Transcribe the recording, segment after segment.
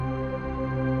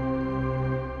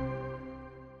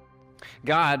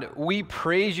God, we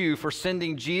praise you for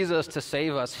sending Jesus to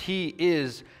save us. He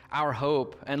is our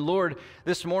hope. And Lord,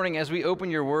 this morning as we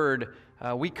open your word,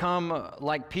 we come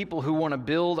like people who want to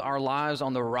build our lives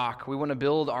on the rock. We want to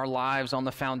build our lives on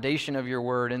the foundation of your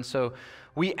word. And so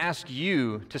we ask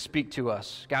you to speak to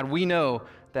us. God, we know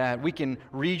that we can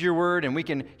read your word and we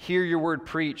can hear your word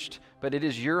preached, but it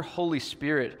is your Holy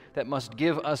Spirit that must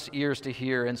give us ears to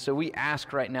hear. And so we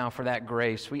ask right now for that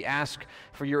grace. We ask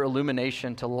for your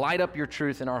illumination to light up your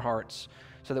truth in our hearts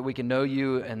so that we can know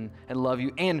you and love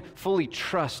you and fully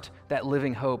trust that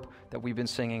living hope that we've been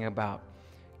singing about.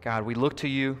 God, we look to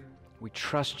you, we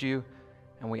trust you,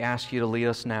 and we ask you to lead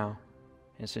us now.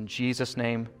 And it's in Jesus'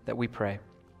 name that we pray.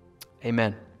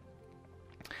 Amen.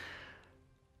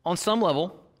 On some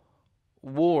level,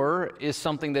 war is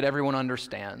something that everyone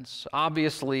understands.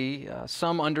 Obviously,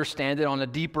 some understand it on a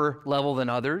deeper level than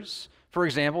others. For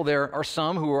example, there are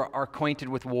some who are acquainted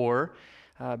with war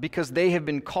because they have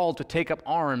been called to take up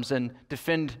arms and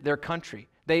defend their country.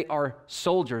 They are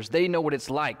soldiers. They know what it's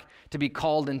like to be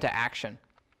called into action.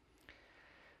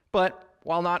 But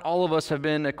while not all of us have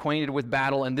been acquainted with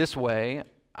battle in this way,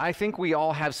 I think we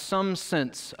all have some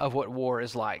sense of what war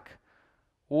is like.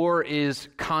 War is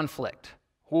conflict.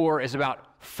 War is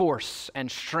about force and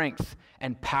strength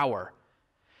and power.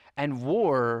 And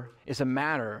war is a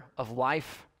matter of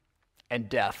life and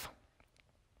death.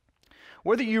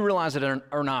 Whether you realize it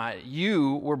or not,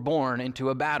 you were born into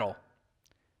a battle.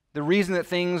 The reason that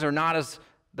things are not as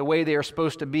the way they are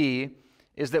supposed to be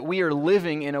is that we are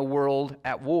living in a world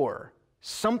at war.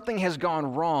 Something has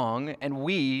gone wrong, and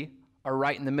we are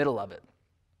right in the middle of it.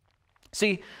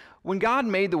 See, when God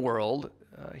made the world,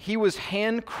 he was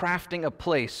handcrafting a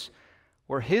place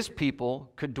where his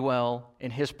people could dwell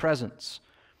in his presence.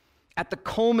 At the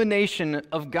culmination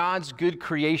of God's good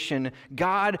creation,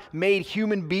 God made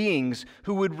human beings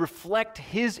who would reflect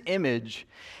his image,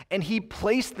 and he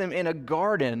placed them in a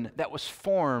garden that was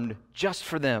formed just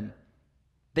for them.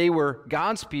 They were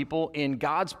God's people in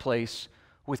God's place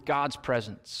with God's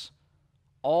presence.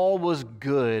 All was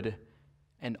good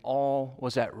and all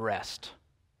was at rest.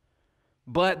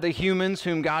 But the humans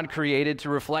whom God created to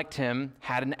reflect him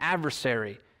had an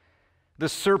adversary. The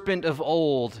serpent of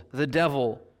old, the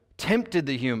devil, tempted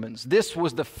the humans. This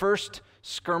was the first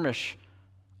skirmish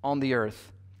on the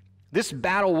earth. This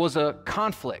battle was a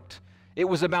conflict. It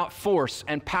was about force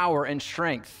and power and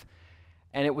strength,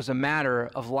 and it was a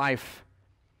matter of life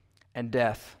and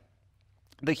death.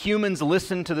 The humans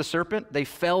listened to the serpent. They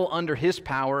fell under his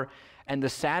power, and the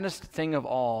saddest thing of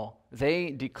all, they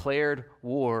declared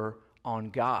war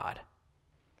on God.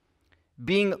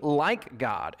 Being like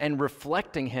God and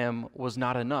reflecting him was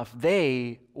not enough.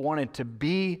 They wanted to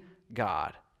be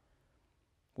God.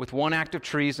 With one act of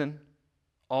treason,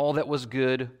 all that was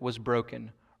good was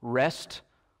broken. Rest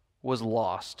was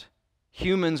lost.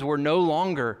 Humans were no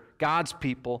longer God's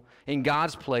people in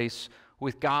God's place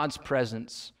with God's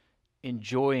presence,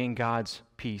 enjoying God's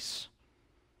peace.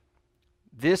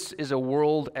 This is a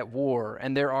world at war,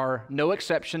 and there are no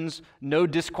exceptions, no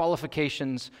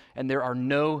disqualifications, and there are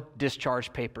no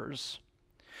discharge papers.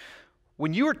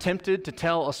 When you are tempted to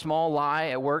tell a small lie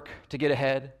at work to get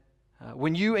ahead,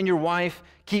 when you and your wife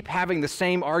keep having the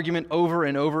same argument over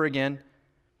and over again,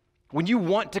 when you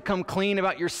want to come clean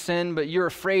about your sin, but you're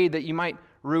afraid that you might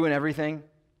ruin everything,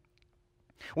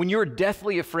 when you're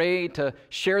deathly afraid to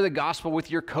share the gospel with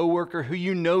your coworker who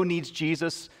you know needs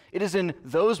Jesus, it is in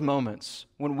those moments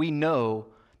when we know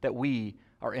that we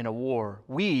are in a war.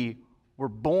 We were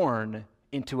born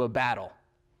into a battle.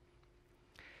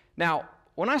 Now,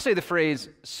 when I say the phrase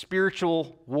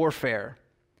spiritual warfare,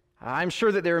 I'm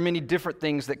sure that there are many different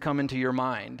things that come into your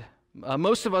mind.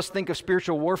 Most of us think of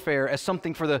spiritual warfare as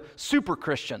something for the super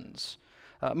Christians.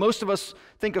 Most of us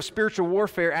think of spiritual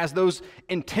warfare as those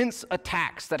intense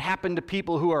attacks that happen to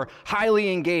people who are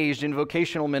highly engaged in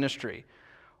vocational ministry.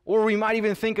 Or we might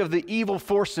even think of the evil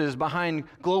forces behind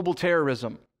global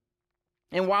terrorism.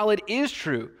 And while it is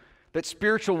true that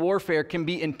spiritual warfare can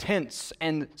be intense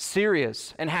and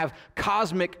serious and have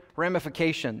cosmic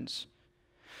ramifications,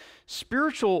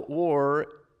 spiritual war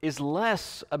is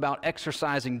less about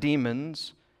exorcising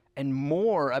demons and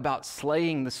more about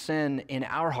slaying the sin in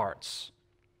our hearts.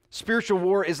 Spiritual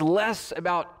war is less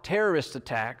about terrorist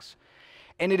attacks,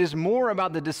 and it is more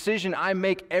about the decision I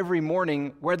make every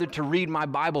morning whether to read my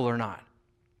Bible or not.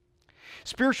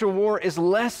 Spiritual war is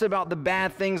less about the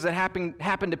bad things that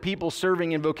happen to people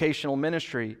serving in vocational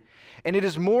ministry, and it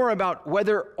is more about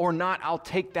whether or not I'll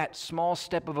take that small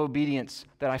step of obedience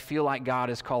that I feel like God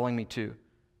is calling me to.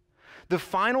 The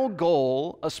final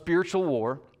goal of spiritual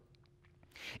war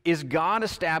is God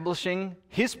establishing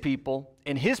his people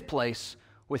in his place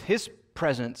with his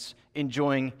presence,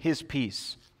 enjoying his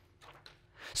peace.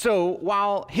 So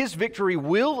while his victory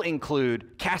will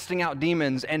include casting out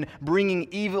demons and bringing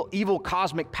evil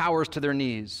cosmic powers to their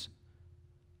knees,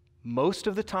 most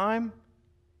of the time,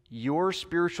 your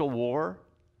spiritual war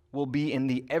will be in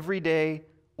the everyday,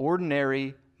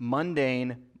 ordinary,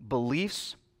 mundane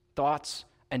beliefs, thoughts,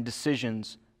 and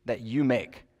decisions that you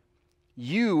make.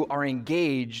 You are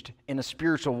engaged in a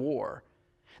spiritual war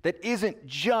that isn't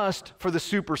just for the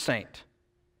super saint.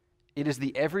 It is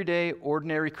the everyday,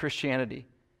 ordinary Christianity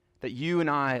that you and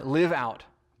I live out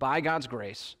by God's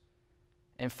grace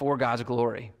and for God's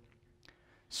glory.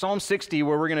 Psalm 60,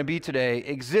 where we're going to be today,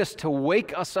 exists to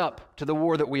wake us up to the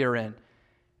war that we are in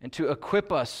and to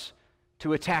equip us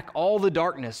to attack all the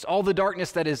darkness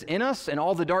that is in us and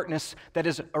all the darkness that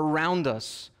is around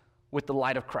us with the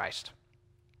light of Christ.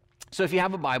 So if you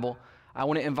have a Bible, I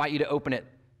want to invite you to open it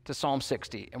to Psalm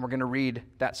 60, and we're going to read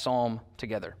that psalm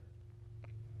together.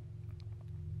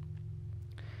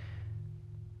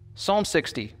 Psalm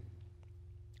 60,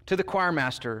 to the choir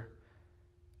master,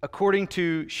 according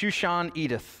to Shushan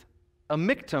Edith, a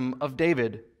miktam of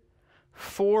David,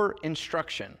 for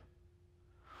instruction.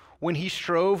 When he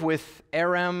strove with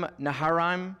Aram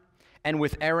Naharaim and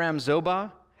with Aram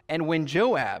Zobah, and when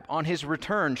Joab, on his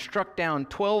return, struck down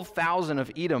 12,000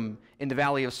 of Edom in the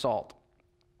Valley of Salt.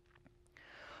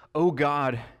 O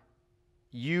God,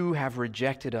 you have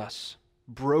rejected us,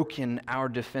 broken our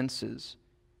defenses.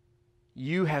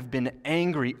 You have been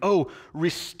angry. Oh,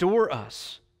 restore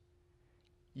us.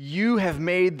 You have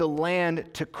made the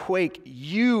land to quake.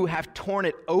 You have torn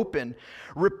it open.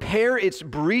 Repair its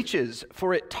breaches,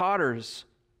 for it totters.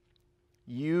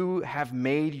 You have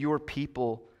made your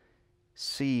people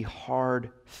see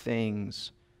hard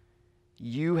things.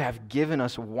 You have given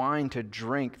us wine to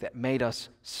drink that made us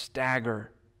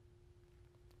stagger.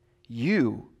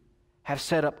 You have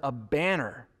set up a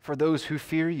banner for those who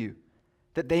fear you,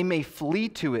 that they may flee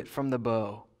to it from the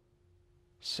bow.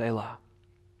 Selah.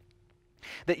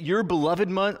 That your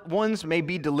beloved ones may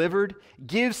be delivered,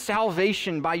 give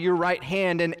salvation by your right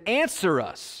hand and answer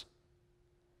us.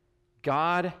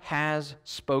 God has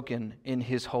spoken in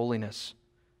his holiness.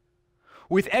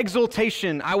 With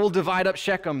exultation, I will divide up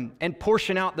Shechem and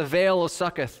portion out the vale of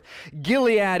Succoth.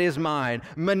 Gilead is mine.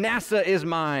 Manasseh is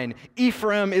mine.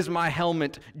 Ephraim is my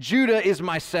helmet. Judah is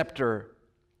my scepter.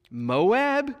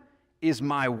 Moab is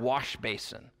my wash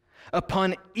basin.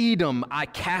 Upon Edom I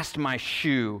cast my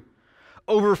shoe.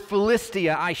 Over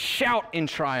Philistia I shout in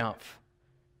triumph.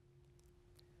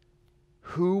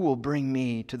 Who will bring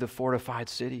me to the fortified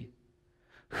city?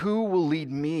 Who will lead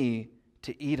me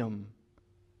to Edom?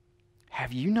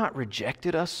 Have you not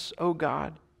rejected us, O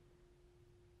God?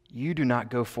 You do not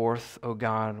go forth, O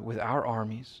God, with our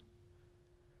armies.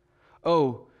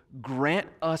 Oh, grant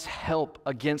us help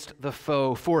against the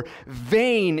foe, for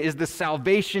vain is the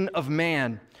salvation of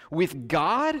man. With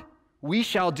God we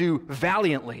shall do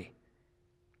valiantly.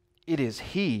 It is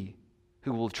he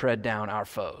who will tread down our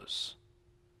foes.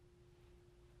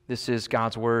 This is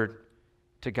God's word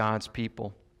to God's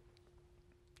people.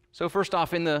 So first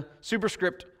off, in the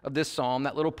superscript of this psalm,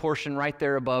 that little portion right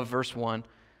there above verse 1,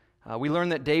 we learn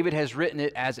that David has written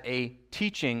it as a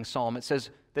teaching psalm. It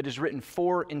says that it is written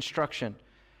for instruction.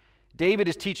 David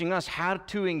is teaching us how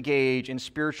to engage in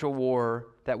spiritual war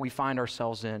that we find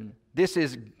ourselves in. This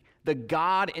is the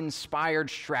God-inspired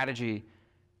strategy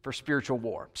for spiritual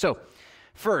war. So,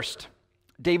 first,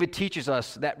 David teaches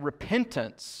us that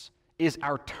repentance is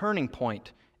our turning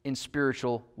point in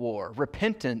spiritual war.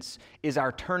 Repentance is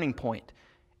our turning point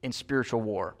in spiritual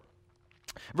war.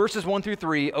 Verses 1 through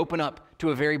 3 open up to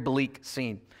a very bleak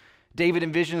scene. David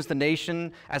envisions the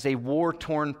nation as a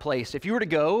war-torn place. If you were to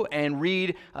go and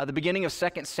read the beginning of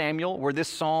 2 Samuel, where this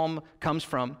psalm comes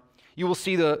from, you will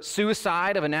see the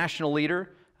suicide of a national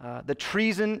leader, the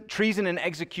treason and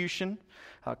execution,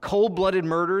 cold-blooded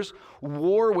murders,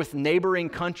 war with neighboring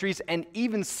countries, and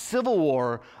even civil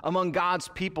war among God's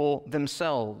people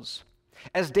themselves.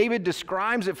 As David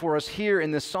describes it for us here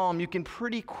in this psalm, you can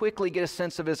pretty quickly get a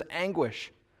sense of his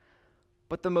anguish.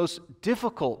 But the most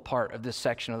difficult part of this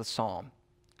section of the psalm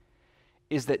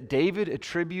is that David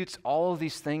attributes all of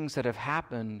these things that have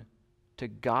happened to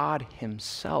God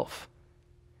himself.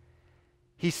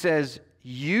 He says,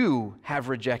 "You have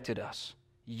rejected us.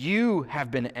 You have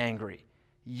been angry.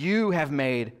 You have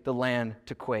made the land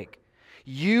to quake.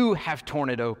 You have torn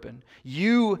it open.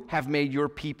 You have made your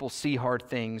people see hard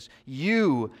things.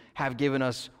 You have given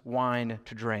us wine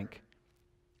to drink."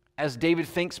 As David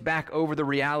thinks back over the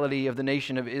reality of the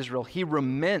nation of Israel, he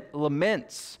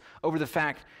laments over the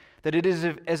fact that it is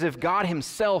as if God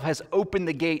himself has opened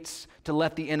the gates to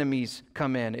let the enemies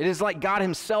come in. It is like God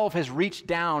himself has reached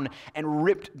down and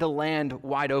ripped the land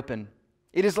wide open.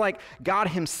 It is like God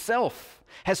himself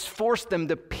has forced them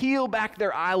to peel back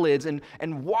their eyelids and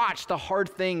watch the hard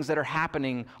things that are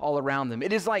happening all around them.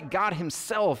 It is like God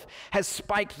himself has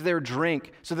spiked their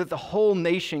drink so that the whole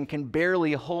nation can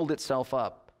barely hold itself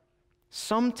up.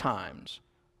 Sometimes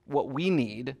what we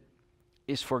need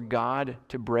is for God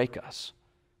to break us.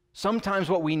 Sometimes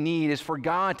what we need is for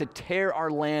God to tear our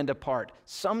land apart.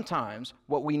 Sometimes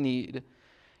what we need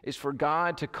is for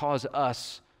God to cause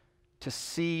us to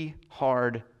see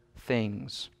hard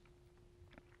things.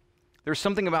 There's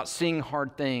something about seeing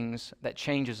hard things that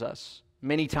changes us.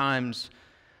 Many times,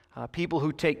 people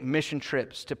who take mission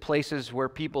trips to places where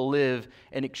people live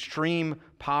in extreme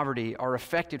poverty are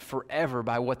affected forever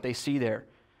by what they see there.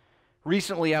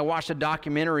 Recently, I watched a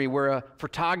documentary where a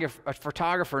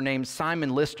photographer named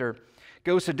Simon Lister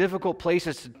goes to difficult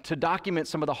places to document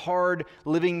some of the hard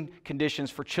living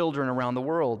conditions for children around the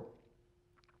world.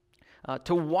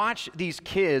 To watch these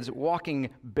kids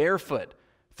walking barefoot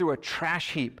through a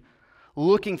trash heap,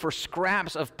 looking for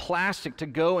scraps of plastic to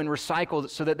go and recycle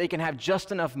so that they can have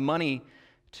just enough money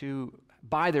to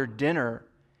buy their dinner,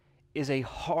 is a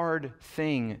hard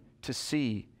thing to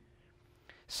see.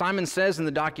 Simon says in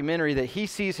the documentary that he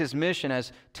sees his mission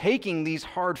as taking these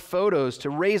hard photos to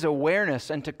raise awareness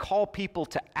and to call people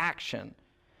to action.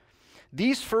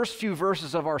 These first few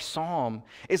verses of our psalm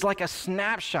is like a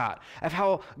snapshot of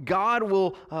how God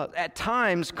will at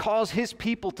times cause his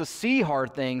people to see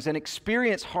hard things and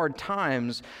experience hard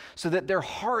times so that their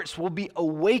hearts will be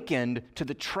awakened to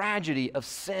the tragedy of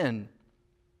sin.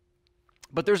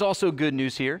 But there's also good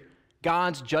news here.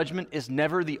 God's judgment is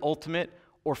never the ultimate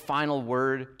or final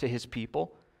word to his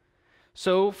people.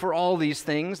 So for all these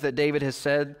things that David has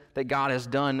said that God has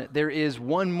done, there is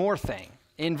one more thing.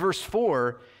 In verse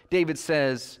 4, David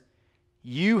says,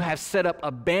 "You have set up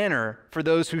a banner for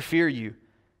those who fear you,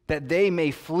 that they may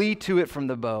flee to it from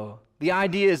the bow." The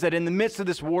idea is that in the midst of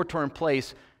this war-torn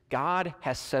place, God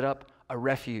has set up a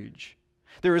refuge.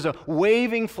 There is a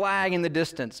waving flag in the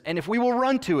distance, and if we will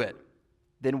run to it,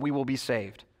 then we will be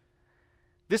saved.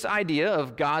 This idea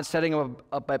of God setting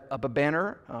up a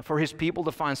banner for his people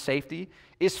to find safety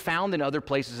is found in other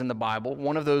places in the Bible.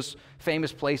 One of those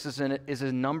famous places is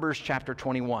in Numbers chapter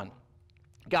 21.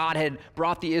 God had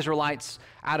brought the Israelites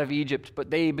out of Egypt, but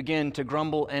they began to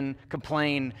grumble and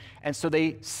complain, and so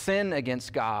they sin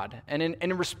against God. And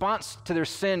in response to their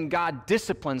sin, God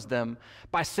disciplines them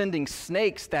by sending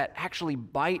snakes that actually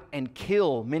bite and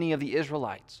kill many of the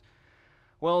Israelites.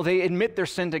 Well, they admit their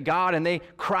sin to God, and they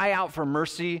cry out for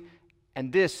mercy,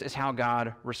 and this is how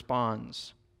God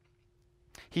responds.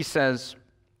 He says,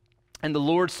 "And the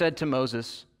Lord said to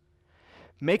Moses,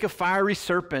 'Make a fiery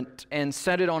serpent and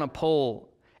set it on a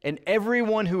pole, and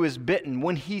everyone who is bitten,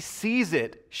 when he sees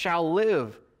it, shall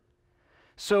live.'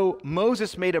 So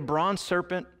Moses made a bronze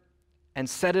serpent and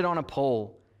set it on a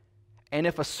pole. And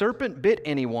if a serpent bit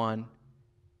anyone,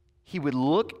 he would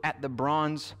look at the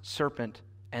bronze serpent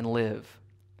and live."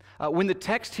 When the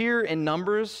text here in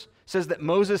Numbers says that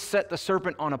Moses set the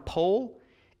serpent on a pole,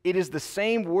 it is the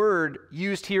same word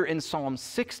used here in Psalm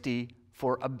 60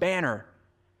 for a banner.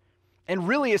 And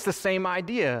really, it's the same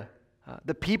idea.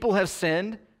 The people have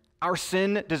sinned. Our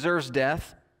sin deserves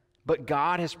death, but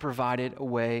God has provided a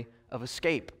way of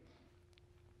escape.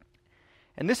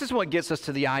 And this is what gets us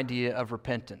to the idea of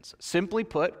repentance. Simply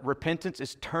put, repentance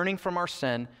is turning from our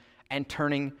sin and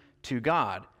turning to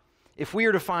God. If we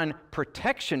are to find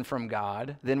protection from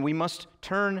God, then we must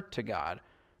turn to God.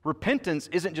 Repentance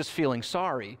isn't just feeling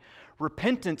sorry.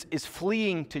 Repentance is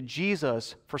fleeing to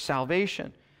Jesus for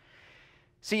salvation.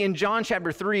 See, in John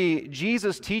chapter 3,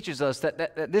 Jesus teaches us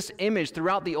that this image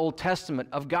throughout the Old Testament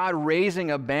of God raising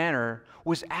a banner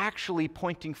was actually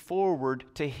pointing forward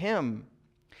to him.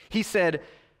 He said,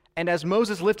 "And as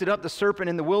Moses lifted up the serpent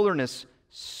in the wilderness,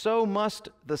 so must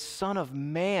the Son of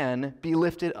Man be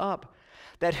lifted up,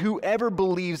 that whoever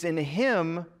believes in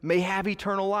him may have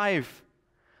eternal life."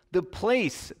 The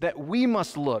place that we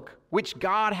must look, which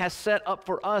God has set up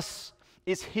for us,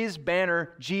 is his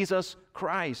banner, Jesus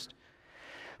Christ.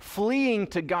 Fleeing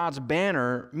to God's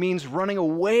banner means running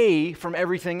away from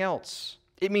everything else.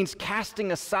 It means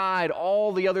casting aside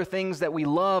all the other things that we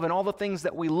love and all the things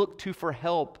that we look to for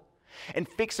help, and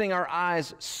fixing our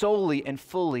eyes solely and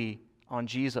fully on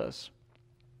Jesus.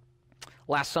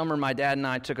 Last summer, my dad and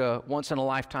I took a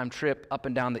once-in-a-lifetime trip up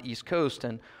and down the East Coast,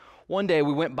 and one day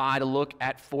we went by to look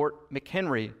at Fort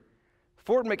McHenry.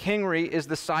 Fort McHenry is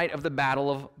the site of the Battle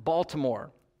of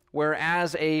Baltimore, where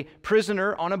as a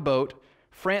prisoner on a boat,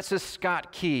 Francis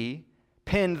Scott Key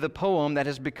penned the poem that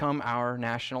has become our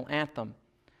national anthem.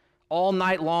 All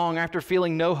night long, after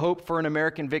feeling no hope for an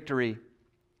American victory,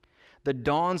 the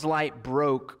dawn's light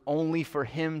broke only for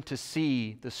him to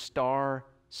see the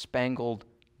star-spangled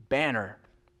banner.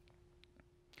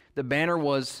 The banner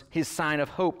was his sign of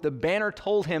hope. The banner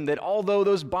told him that although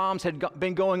those bombs had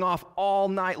been going off all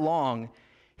night long,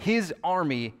 his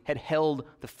army had held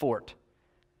the fort.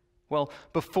 Well,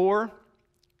 before,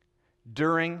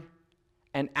 during,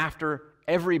 and after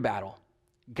every battle,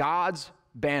 God's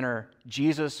banner,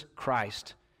 Jesus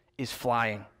Christ, is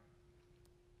flying.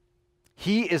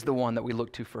 He is the one that we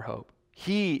look to for hope.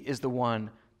 He is the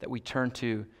one that we turn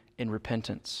to in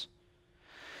repentance.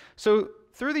 So,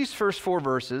 through these first 4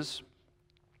 verses,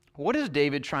 what is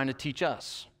David trying to teach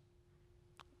us?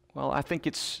 Well, I think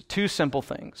it's 2 simple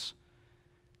things.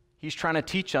 He's trying to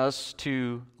teach us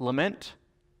to lament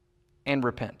and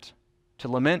repent. To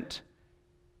lament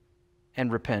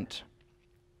and repent.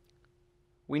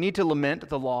 We need to lament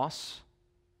the loss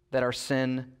that our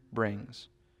sin brings.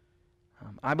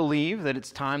 I believe that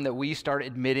it's time that we start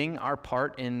admitting our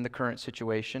part in the current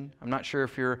situation. I'm not sure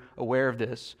if you're aware of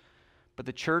this, but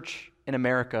the church in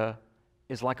America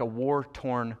is like a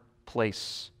war-torn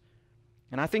place.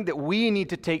 And I think that we need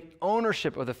to take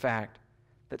ownership of the fact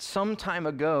that some time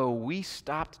ago we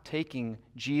stopped taking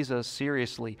Jesus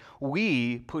seriously.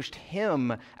 We pushed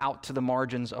him out to the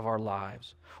margins of our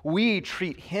lives. We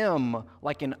treat him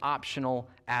like an optional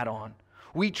add-on.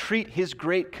 We treat his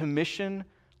great commission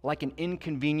like an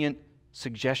inconvenient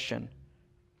suggestion.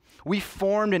 We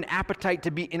formed an appetite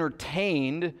to be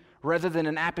entertained rather than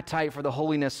an appetite for the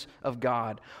holiness of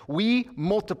God. We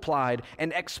multiplied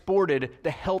and exported the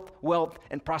health, wealth,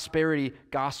 and prosperity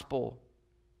gospel.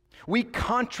 We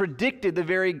contradicted the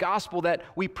very gospel that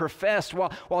we professed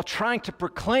while trying to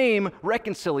proclaim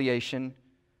reconciliation,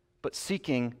 but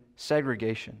seeking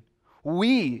segregation.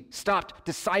 We stopped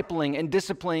discipling and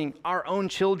disciplining our own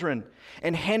children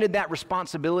and handed that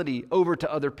responsibility over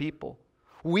to other people.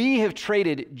 We have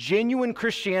traded genuine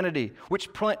Christianity,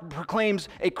 which proclaims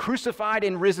a crucified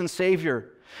and risen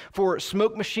Savior, for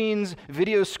smoke machines,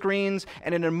 video screens,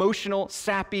 and an emotional,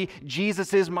 sappy,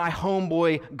 Jesus is my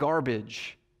homeboy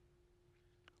garbage.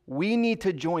 We need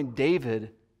to join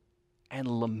David and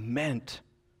lament.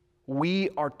 We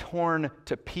are torn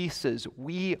to pieces.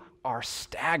 We are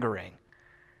staggering.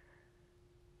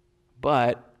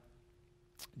 But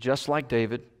just like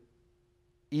David,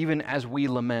 even as we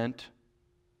lament,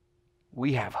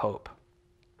 we have hope.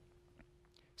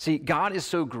 See, God is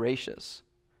so gracious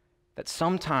that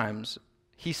sometimes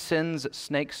he sends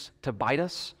snakes to bite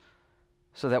us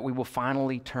so that we will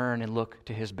finally turn and look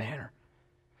to his banner.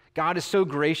 God is so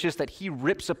gracious that he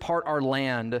rips apart our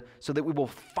land so that we will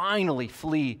finally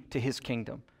flee to his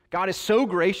kingdom. God is so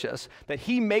gracious that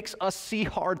he makes us see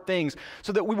hard things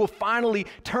so that we will finally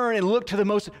turn and look to the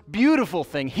most beautiful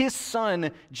thing, his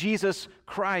Son, Jesus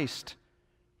Christ.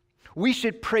 We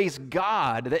should praise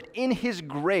God that in his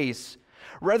grace,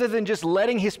 rather than just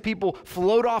letting his people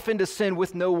float off into sin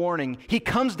with no warning, he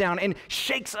comes down and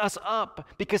shakes us up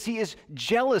because he is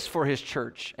jealous for his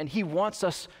church and he wants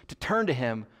us to turn to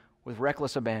him with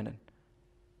reckless abandon.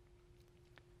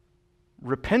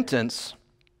 Repentance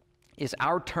is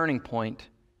our turning point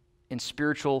in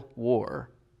spiritual war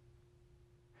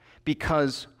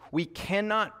because we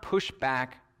cannot push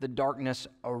back the darkness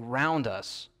around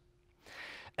us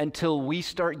until we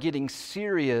start getting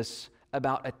serious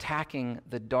about attacking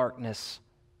the darkness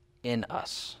in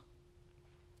us.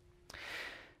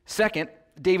 Second,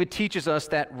 David teaches us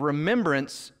that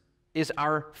remembrance is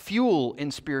our fuel in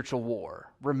spiritual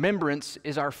war. Remembrance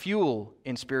is our fuel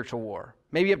in spiritual war.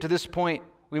 Maybe up to this point,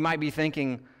 we might be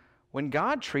thinking, when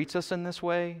God treats us in this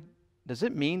way, does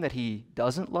it mean that he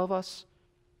doesn't love us?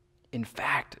 In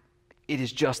fact, it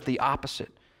is just the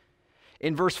opposite.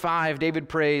 In verse 5, David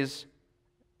prays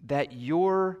that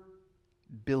your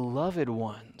beloved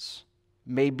ones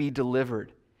may be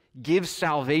delivered. Give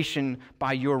salvation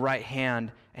by your right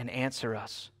hand and answer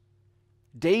us.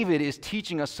 David is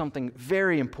teaching us something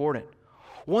very important.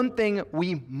 One thing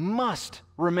we must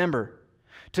remember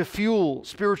to fuel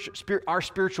our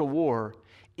spiritual war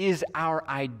is our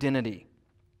identity.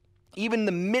 Even in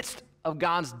the midst of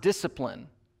God's discipline,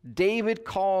 David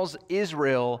calls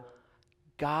Israel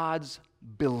God's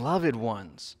beloved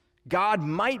ones. God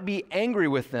might be angry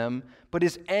with them, but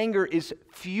his anger is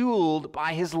fueled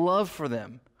by his love for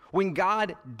them. When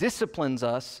God disciplines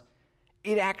us,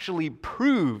 it actually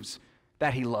proves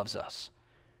that he loves us.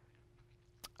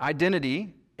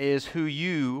 Identity is who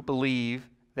you believe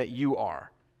that you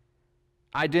are.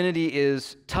 Identity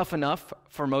is tough enough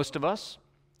for most of us,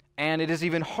 And it is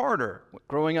even harder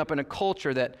growing up in a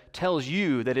culture that tells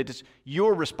you that it is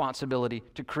your responsibility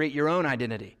to create your own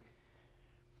identity.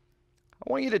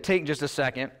 I want you to take just a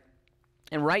second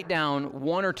and write down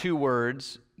one or two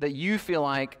words that you feel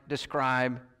like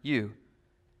describe you.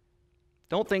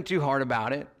 Don't think too hard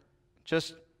about it.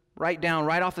 Just write down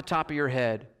right off the top of your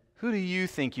head, who do you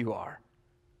think you are?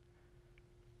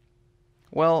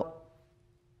 Well,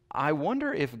 I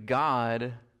wonder if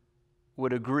God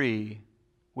would agree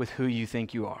with who you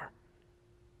think you are.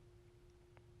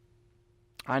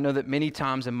 I know that many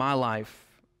times in my life,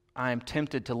 I am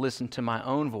tempted to listen to my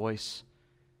own voice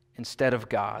instead of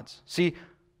God's. See,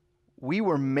 we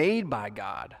were made by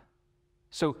God.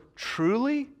 So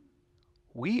truly,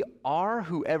 we are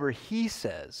whoever He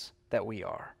says that we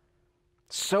are.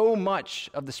 So much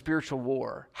of the spiritual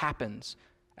war happens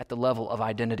at the level of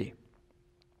identity.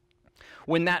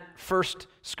 When that first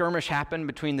skirmish happened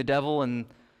between the devil and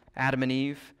Adam and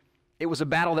Eve, it was a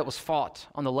battle that was fought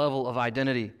on the level of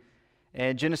identity.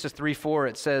 In Genesis 3:4,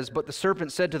 it says, "But the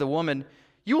serpent said to the woman,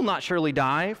 'You will not surely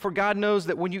die, for God knows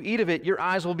that when you eat of it, your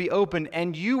eyes will be opened,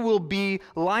 and you will be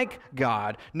like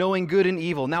God, knowing good and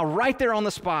evil.'" Now, right there on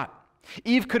the spot,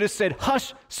 Eve could have said,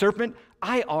 "Hush, serpent,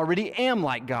 I already am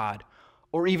like God."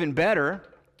 Or even better,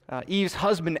 Eve's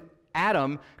husband,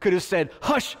 Adam, could have said,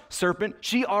 "Hush, serpent,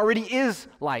 she already is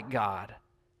like God."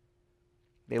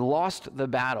 They lost the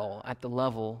battle at the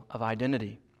level of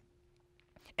identity.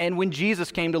 And when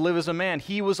Jesus came to live as a man,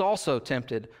 He was also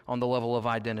tempted on the level of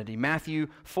identity. Matthew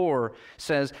 4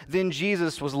 says, "Then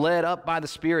Jesus was led up by the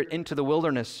Spirit into the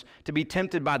wilderness to be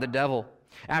tempted by the devil.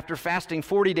 After fasting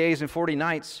 40 days and 40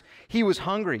 nights, He was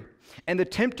hungry. And the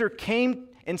tempter came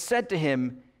and said to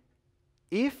Him,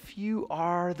 'If you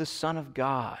are the Son of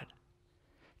God,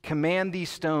 command these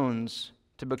stones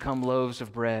to become loaves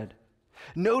of bread.'"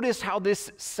 Notice how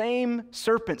this same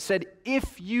serpent said,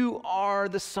 "If you are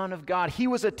the Son of God." He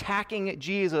was attacking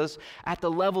Jesus at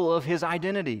the level of his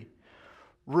identity.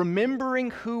 Remembering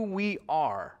who we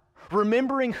are,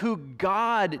 remembering who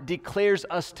God declares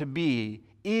us to be,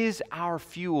 is our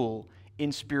fuel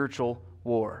in spiritual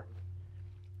war.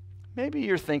 Maybe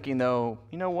you're thinking, though,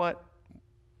 you know what?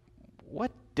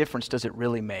 What difference does it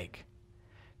really make?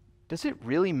 Does it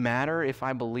really matter if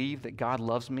I believe that God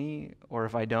loves me or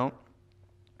if I don't?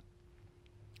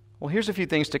 Well, here's a few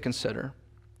things to consider.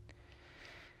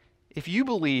 If you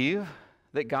believe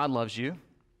that God loves you,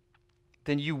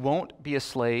 then you won't be a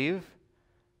slave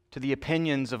to the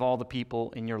opinions of all the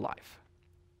people in your life.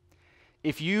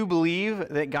 If you believe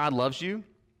that God loves you,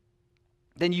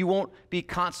 then you won't be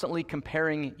constantly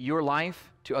comparing your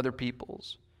life to other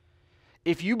people's.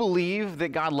 If you believe that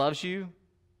God loves you,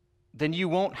 then you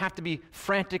won't have to be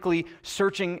frantically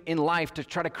searching in life to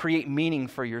try to create meaning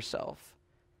for yourself.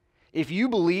 If you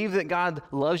believe that God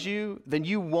loves you, then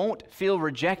you won't feel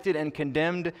rejected and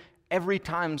condemned every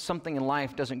time something in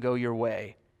life doesn't go your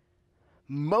way.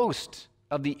 Most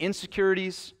of the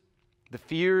insecurities, the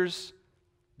fears,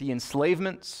 the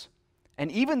enslavements,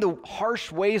 and even the harsh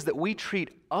ways that we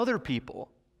treat other people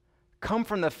come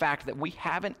from the fact that we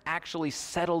haven't actually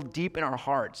settled deep in our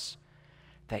hearts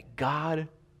that God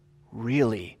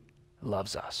really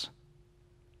loves us.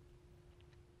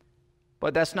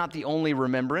 But that's not the only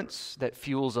remembrance that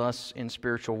fuels us in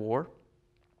spiritual war.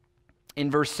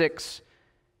 In verse 6,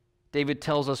 David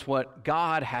tells us what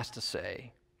God has to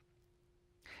say.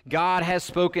 God has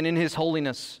spoken in His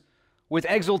holiness. With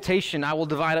exultation I will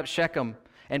divide up Shechem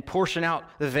and portion out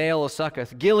the vale of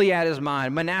Succoth. Gilead is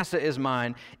mine, Manasseh is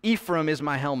mine, Ephraim is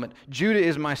my helmet, Judah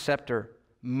is my scepter.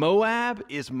 Moab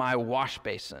is my wash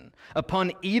basin.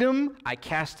 Upon Edom I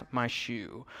cast my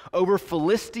shoe. Over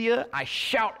Philistia I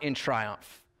shout in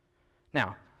triumph.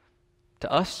 Now,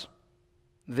 to us,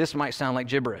 this might sound like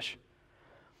gibberish.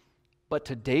 But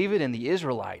to David and the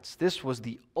Israelites, this was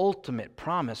the ultimate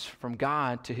promise from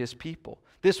God to His people.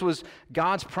 This was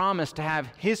God's promise to have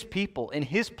His people in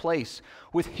His place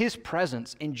with His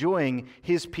presence, enjoying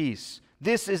His peace.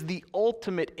 This is the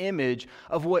ultimate image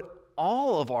of what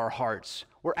all of our hearts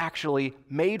were actually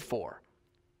made for.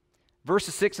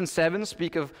 Verses 6 and 7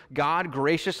 speak of God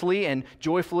graciously and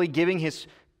joyfully giving His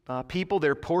people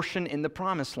their portion in the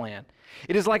promised land.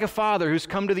 It is like a father who's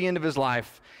come to the end of his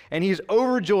life, and he's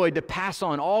overjoyed to pass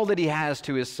on all that he has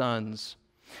to his sons.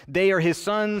 They are his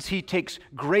sons. He takes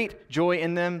great joy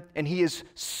in them, and he is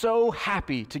so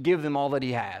happy to give them all that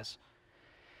he has.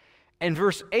 And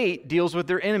verse 8 deals with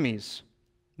their enemies.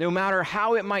 No matter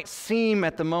how it might seem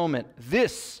at the moment,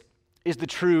 this is the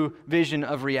true vision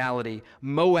of reality.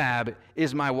 Moab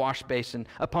is my wash basin.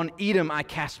 Upon Edom I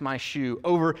cast my shoe.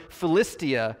 Over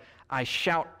Philistia I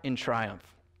shout in triumph.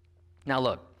 Now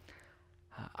look,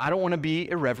 I don't want to be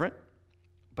irreverent,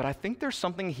 but I think there's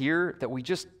something here that we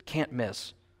just can't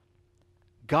miss.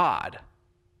 God,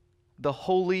 the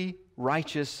holy,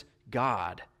 righteous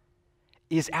God,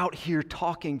 is out here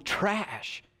talking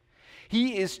trash.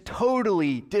 He is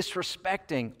totally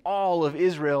disrespecting all of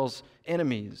Israel's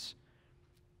enemies.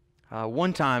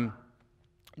 One time,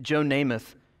 Joe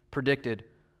Namath predicted,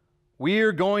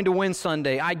 "We're going to win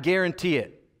Sunday, I guarantee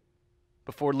it,"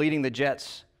 before leading the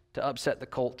Jets to upset the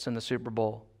Colts in the Super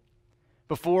Bowl.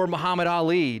 Before Muhammad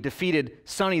Ali defeated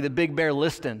Sonny the Big Bear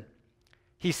Liston,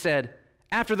 he said,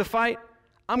 "After the fight,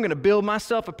 I'm going to build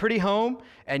myself a pretty home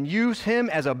and use him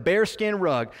as a bearskin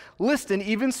rug. Liston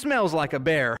even smells like a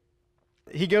bear."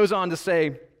 He goes on to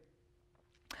say,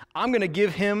 "I'm going to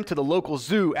give him to the local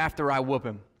zoo after I whoop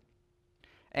him."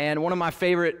 And one of my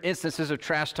favorite instances of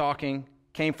trash talking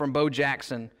came from Bo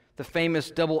Jackson, the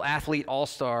famous double athlete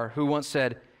all-star, who once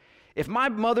said, "If my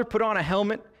mother put on a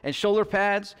helmet and shoulder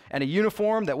pads and a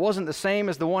uniform that wasn't the same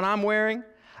as the one I'm wearing,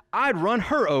 I'd run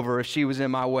her over if she was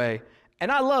in my way.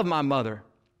 And I love my mother."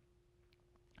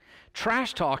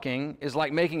 Trash talking is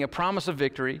like making a promise of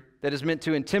victory that is meant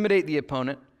to intimidate the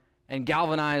opponent and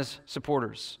galvanize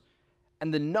supporters.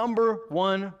 And the number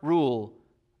one rule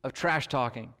of trash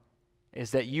talking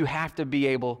is that you have to be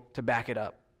able to back it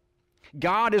up.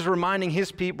 God is reminding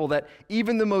his people that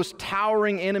even the most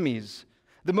towering enemies,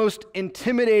 the most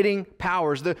intimidating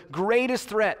powers, the greatest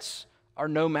threats are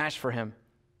no match for him.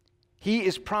 He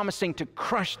is promising to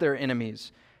crush their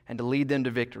enemies and to lead them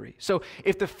to victory. So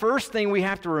if the first thing we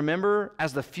have to remember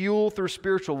as the fuel through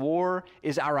spiritual war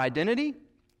is our identity,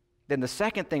 then the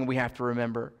second thing we have to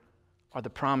remember are the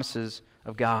promises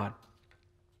of God.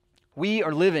 We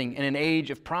are living in an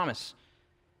age of promise.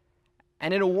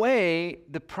 And in a way,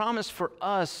 the promise for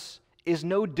us is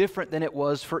no different than it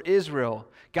was for Israel.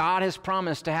 God has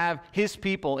promised to have his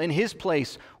people in his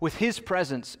place with his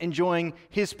presence, enjoying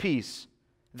his peace.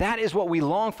 That is what we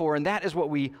long for, and that is what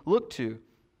we look to.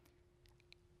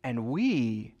 And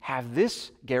we have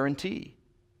this guarantee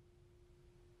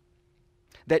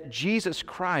that Jesus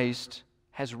Christ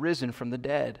has risen from the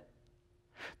dead.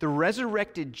 The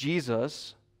resurrected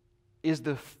Jesus is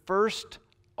the first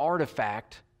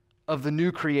artifact of the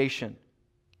new creation.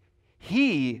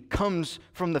 He comes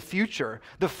from the future,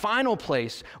 the final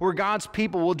place where God's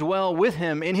people will dwell with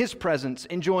him in his presence,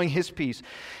 enjoying his peace.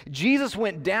 Jesus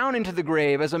went down into the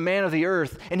grave as a man of the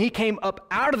earth, and he came up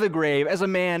out of the grave as a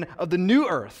man of the new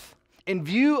earth. In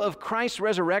view of Christ's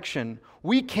resurrection,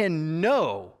 we can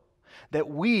know that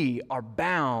we are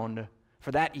bound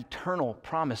for that eternal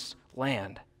promised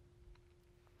land.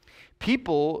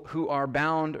 People who are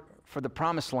bound for the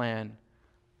promised land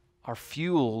are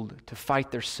fueled to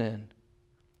fight their sin.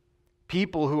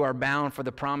 People who are bound for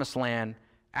the promised land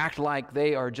act like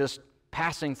they are just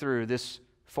passing through this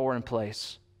foreign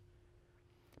place.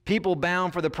 People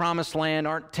bound for the promised land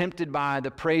aren't tempted by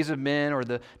the praise of men or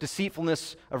the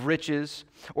deceitfulness of riches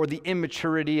or the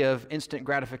immaturity of instant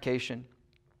gratification.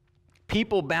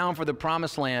 People bound for the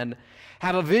promised land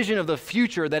have a vision of the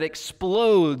future that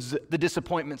explodes the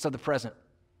disappointments of the present.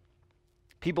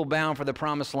 People bound for the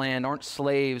promised land aren't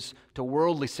slaves to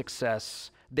worldly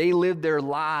success. They live their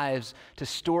lives to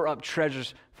store up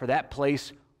treasures for that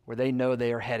place where they know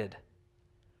they are headed.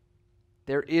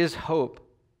 There is hope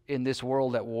in this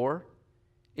world at war.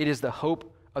 It is the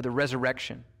hope of the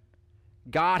resurrection.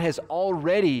 God has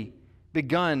already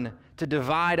begun to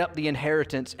divide up the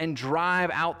inheritance and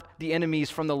drive out the enemies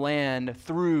from the land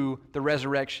through the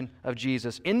resurrection of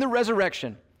Jesus. In the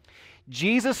resurrection,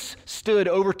 Jesus stood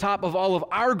over top of all of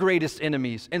our greatest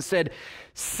enemies and said,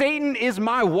 "Satan is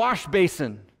my wash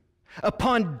basin.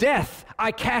 Upon death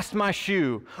I cast my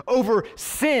shoe. Over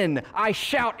sin I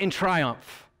shout in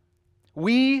triumph."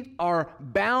 We are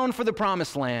bound for the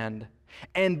promised land,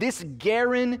 and this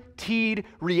guaranteed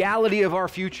reality of our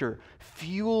future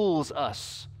fuels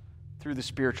us through the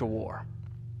spiritual war.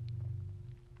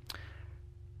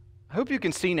 I hope you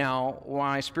can see now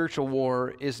why spiritual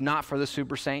war is not for the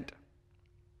super saint.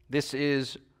 This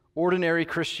is ordinary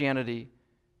Christianity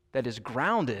that is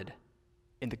grounded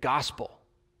in the gospel,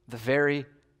 the very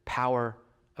power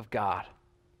of God.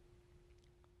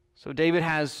 So David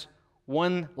has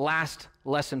one last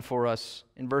lesson for us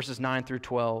in verses 9 through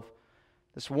 12.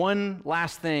 This one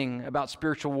last thing about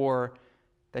spiritual war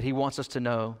that he wants us to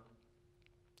know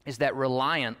is that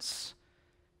reliance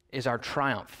is our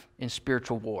triumph in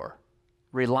spiritual war.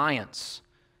 Reliance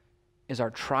is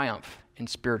our triumph in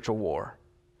spiritual war.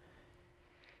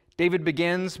 David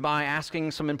begins by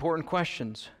asking some important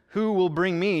questions. Who will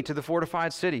bring me to the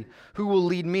fortified city? Who will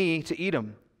lead me to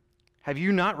Edom? Have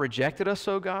you not rejected us,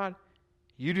 O God?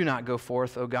 You do not go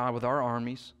forth, O God, with our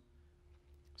armies.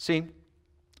 See,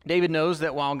 David knows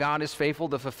that while God is faithful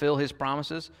to fulfill his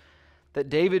promises, that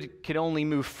David could only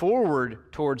move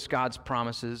forward towards God's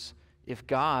promises if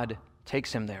God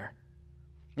takes him there.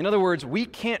 In other words, we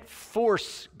can't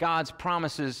force God's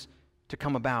promises to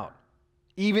come about,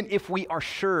 even if we are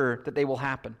sure that they will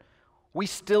happen. We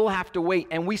still have to wait,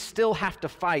 and we still have to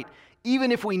fight,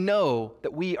 even if we know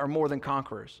that we are more than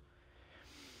conquerors.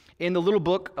 In the little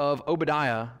book of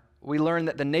Obadiah, we learn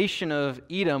that the nation of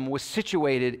Edom was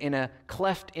situated in a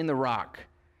cleft in the rock.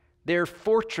 Their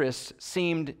fortress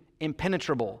seemed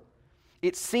impenetrable.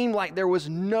 It seemed like there was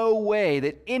no way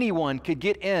that anyone could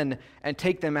get in and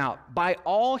take them out. By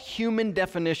all human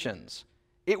definitions,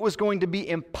 it was going to be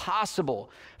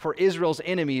impossible for Israel's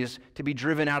enemies to be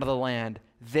driven out of the land.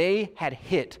 They had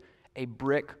hit a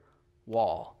brick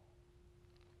wall.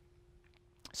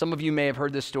 Some of you may have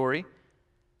heard this story,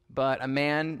 but a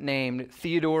man named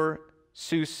Theodore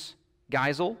Seuss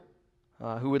Geisel,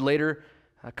 who would later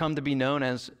come to be known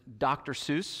as Dr.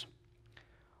 Seuss,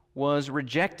 was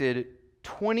rejected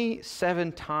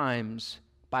 27 times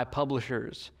by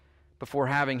publishers before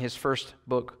having his first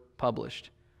book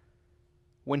published.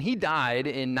 When he died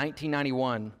in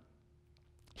 1991,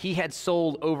 he had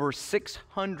sold over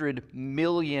 600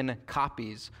 million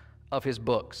copies of his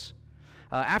books.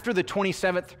 After the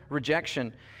 27th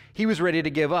rejection, he was ready to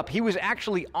give up. He was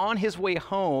actually on his way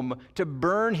home to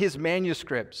burn his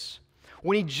manuscripts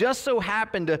when he just so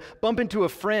happened to bump into a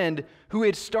friend who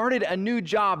had started a new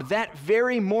job that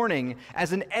very morning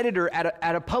as an editor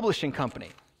at a publishing company.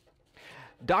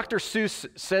 Dr. Seuss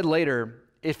said later,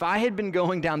 "If I had been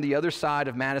going down the other side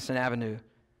of Madison Avenue,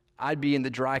 I'd be in the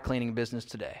dry cleaning business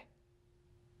today."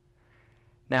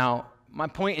 Now, my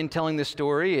point in telling this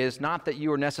story is not that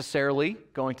you are necessarily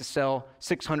going to sell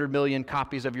 600 million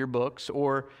copies of your books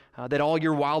or that all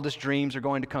your wildest dreams are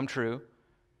going to come true.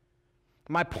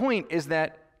 My point is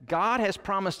that God has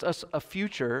promised us a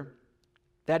future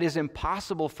that is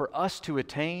impossible for us to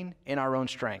attain in our own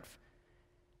strength.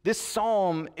 This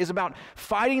psalm is about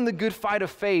fighting the good fight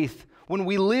of faith when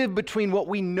we live between what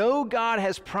we know God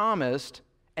has promised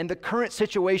and the current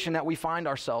situation that we find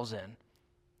ourselves in.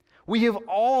 We have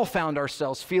all found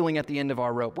ourselves feeling at the end of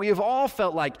our rope. We have all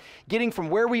felt like getting from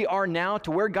where we are now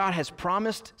to where God has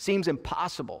promised seems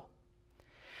impossible.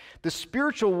 The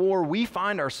spiritual war we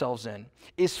find ourselves in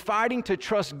is fighting to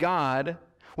trust God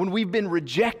when we've been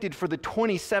rejected for the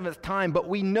 27th time, but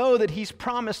we know that He's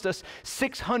promised us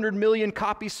 600 million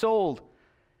copies sold.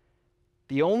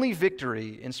 The only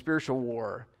victory in spiritual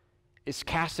war is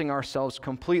casting ourselves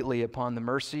completely upon the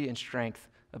mercy and strength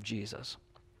of Jesus.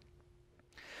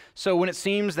 So when it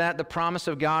seems that the promise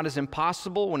of God is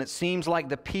impossible, when it seems like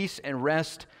the peace and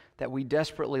rest that we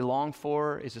desperately long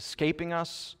for is escaping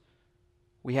us,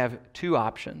 we have two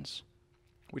options,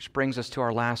 which brings us to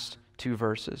our last two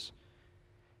verses.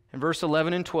 In verse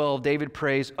 11 and 12, David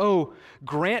prays, "Oh,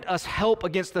 grant us help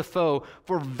against the foe,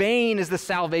 for vain is the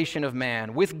salvation of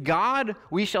man. With God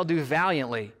we shall do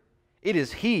valiantly. It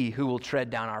is He who will tread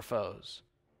down our foes."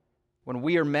 When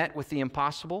we are met with the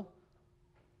impossible,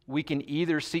 we can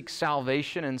either seek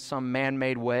salvation in some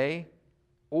man-made way,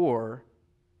 or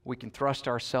we can thrust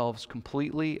ourselves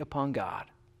completely upon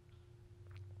God.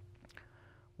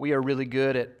 We are really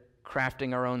good at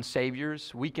crafting our own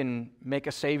saviors. We can make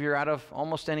a savior out of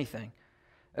almost anything.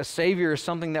 A savior is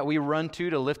something that we run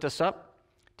to lift us up,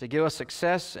 to give us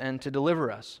success, and to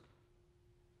deliver us.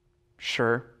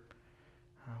 Sure,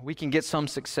 we can get some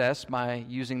success by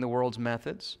using the world's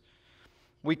methods.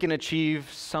 We can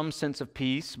achieve some sense of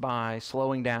peace by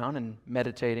slowing down and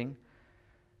meditating.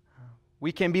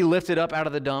 We can be lifted up out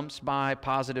of the dumps by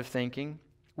positive thinking.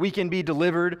 We can be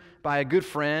delivered by a good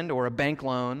friend or a bank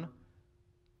loan.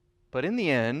 But in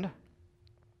the end,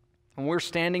 when we're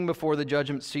standing before the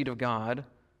judgment seat of God,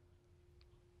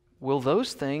 will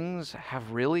those things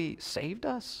have really saved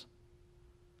us?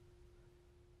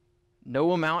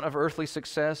 No amount of earthly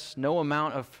success, no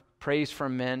amount of praise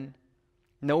from men,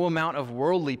 no amount of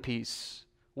worldly peace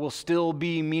will still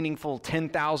be meaningful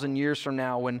 10,000 years from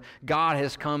now when God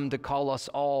has come to call us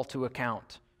all to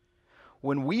account.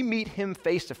 When we meet Him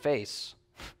face to face,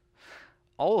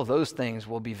 all of those things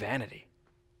will be vanity.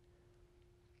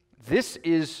 This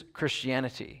is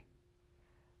Christianity,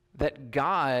 that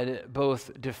God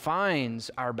both defines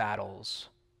our battles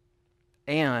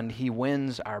and He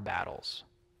wins our battles.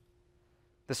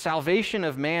 The salvation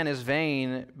of man is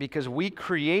vain because we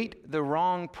create the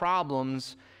wrong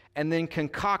problems and then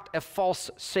concoct a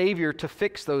false Savior to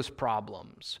fix those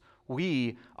problems.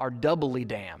 We are doubly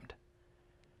damned.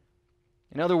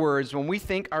 In other words, when we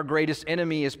think our greatest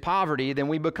enemy is poverty, then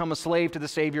we become a slave to the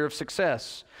savior of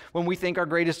success. When we think our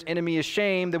greatest enemy is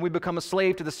shame, then we become a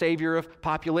slave to the savior of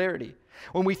popularity.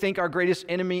 When we think our greatest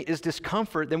enemy is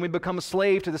discomfort, then we become a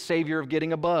slave to the savior of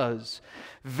getting a buzz.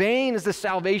 Vain is the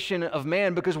salvation of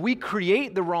man because we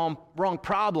create the wrong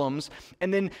problems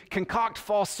and then concoct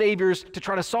false saviors to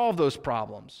try to solve those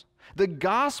problems. The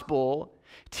gospel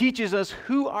teaches us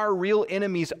who our real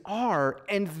enemies are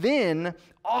and then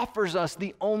offers us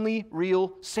the only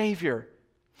real Savior.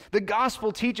 The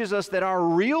gospel teaches us that our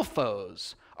real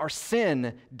foes are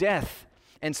sin, death,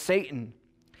 and Satan.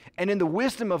 And in the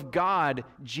wisdom of God,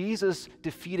 Jesus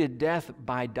defeated death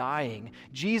by dying.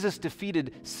 Jesus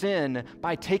defeated sin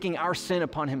by taking our sin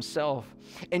upon himself.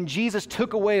 And Jesus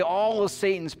took away all of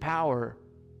Satan's power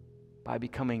by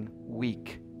becoming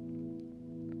weak.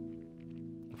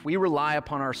 If we rely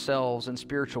upon ourselves in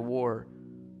spiritual war,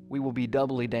 we will be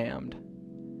doubly damned.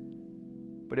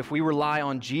 But if we rely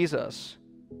on Jesus,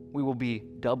 we will be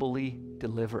doubly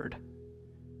delivered.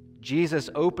 Jesus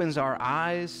opens our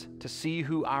eyes to see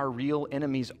who our real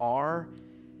enemies are,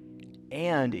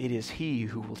 and it is he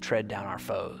who will tread down our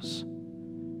foes.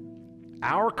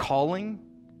 Our calling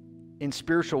in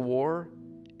spiritual war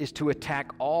is to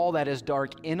attack all that is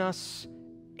dark in us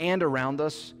and around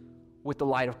us with the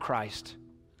light of Christ.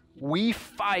 We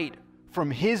fight from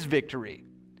his victory.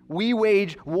 We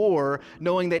wage war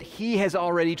knowing that he has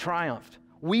already triumphed.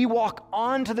 We walk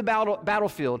onto the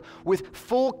battlefield with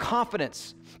full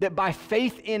confidence that by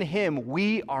faith in him,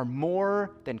 we are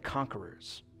more than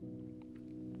conquerors.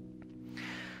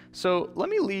 So let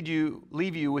me leave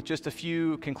you with just a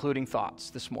few concluding thoughts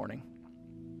this morning.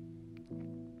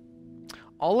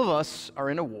 All of us are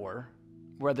in a war,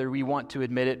 whether we want to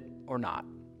admit it or not.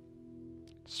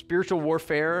 Spiritual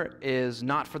warfare is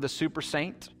not for the super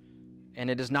saint, and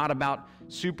it is not about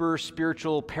super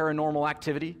spiritual paranormal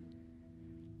activity.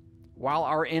 While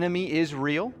our enemy is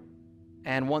real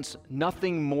and wants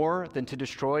nothing more than to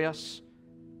destroy us,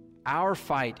 our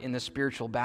fight in the spiritual battle